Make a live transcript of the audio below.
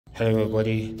Hello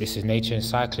everybody, this is Nature and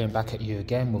Cycling back at you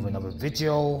again with another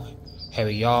video. Here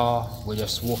we are, we're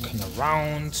just walking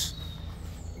around.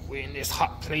 We're in this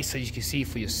hot place, as you can see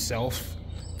for yourself.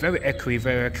 Very echoey,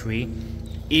 very echoey.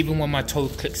 Even when my toe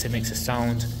clicks, it makes a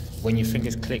sound. When your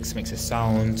fingers clicks, it makes a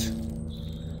sound.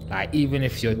 Like even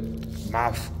if your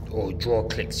mouth or jaw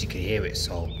clicks, you can hear it.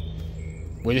 So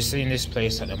we're just in this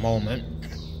place at the moment.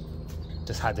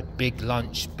 Just had a big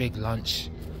lunch.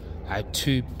 I had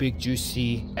two big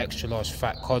juicy extra large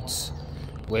fat cods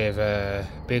with a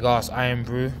big ass iron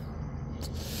brew.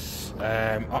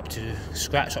 Up to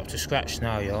scratch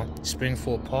now, yo.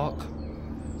 Springfield Park.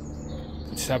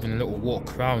 Just having a little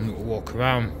walk around,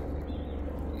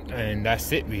 and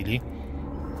that's it really.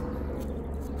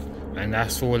 And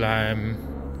that's all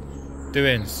I'm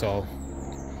doing. So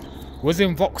was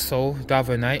in Vauxhall the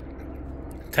other night,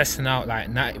 testing out like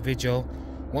night video.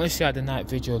 Want to see how the night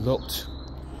video looked.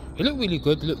 It looked really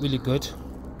good,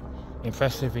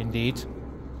 impressive indeed.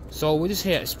 So we're just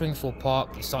here at Springfield Park.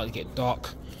 It's starting to get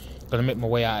dark. Gonna make my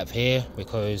way out of here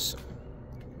because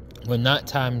when night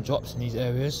time drops in these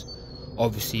areas,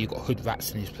 obviously you got hood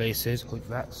rats in these places,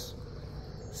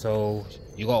 so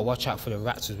you gotta watch out for the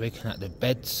rats who's waking at the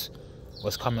beds,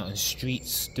 what's coming out on the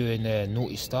streets doing their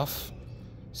naughty stuff.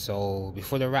 So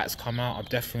before the rats come out, I'm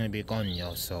definitely gonna be gone,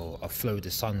 yo. So I follow the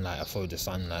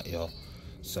sunlight, yo.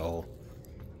 So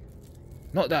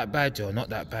not that bad, yo.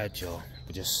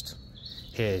 We're just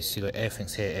here. See, like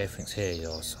everything's here,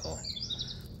 yo. So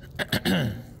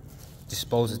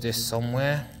dispose of this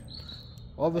somewhere.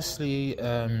 Obviously,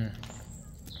 I'm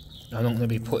not gonna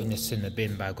be putting this in the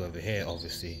bin bag over here.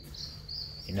 Obviously,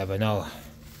 you never know.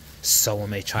 Someone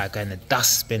may try to go in the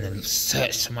dustbin and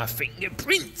search for my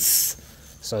fingerprints.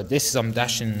 So this is I'm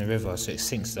dashing in the river, so it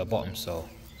sinks to the bottom. So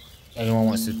anyone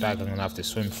wants this bag, I'm gonna have to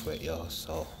swim for it, yo.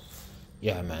 So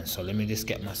yeah, man. So let me just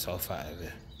get myself out of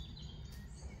here.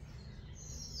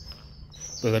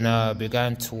 We're gonna be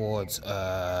going towards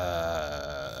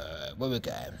where we're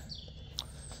going.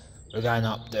 We're going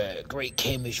up the Great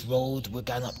Cambridge Road. We're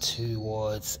going up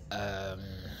towards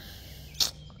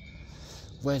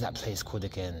where's that place called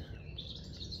again?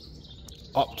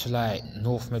 Up to like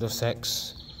North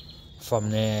Middlesex.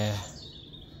 From there,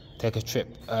 take a trip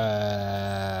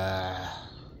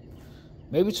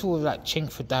maybe towards like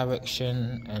Chingford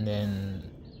direction, and then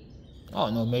I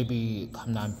don't know, maybe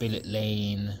come down Billet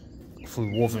Lane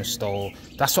through Walthamstow.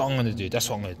 That's what I'm gonna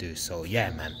do. So yeah,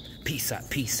 man, peace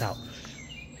out.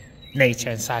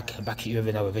 Nature and Cycling back at you with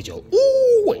another video.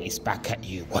 Always back at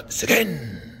you once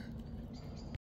again.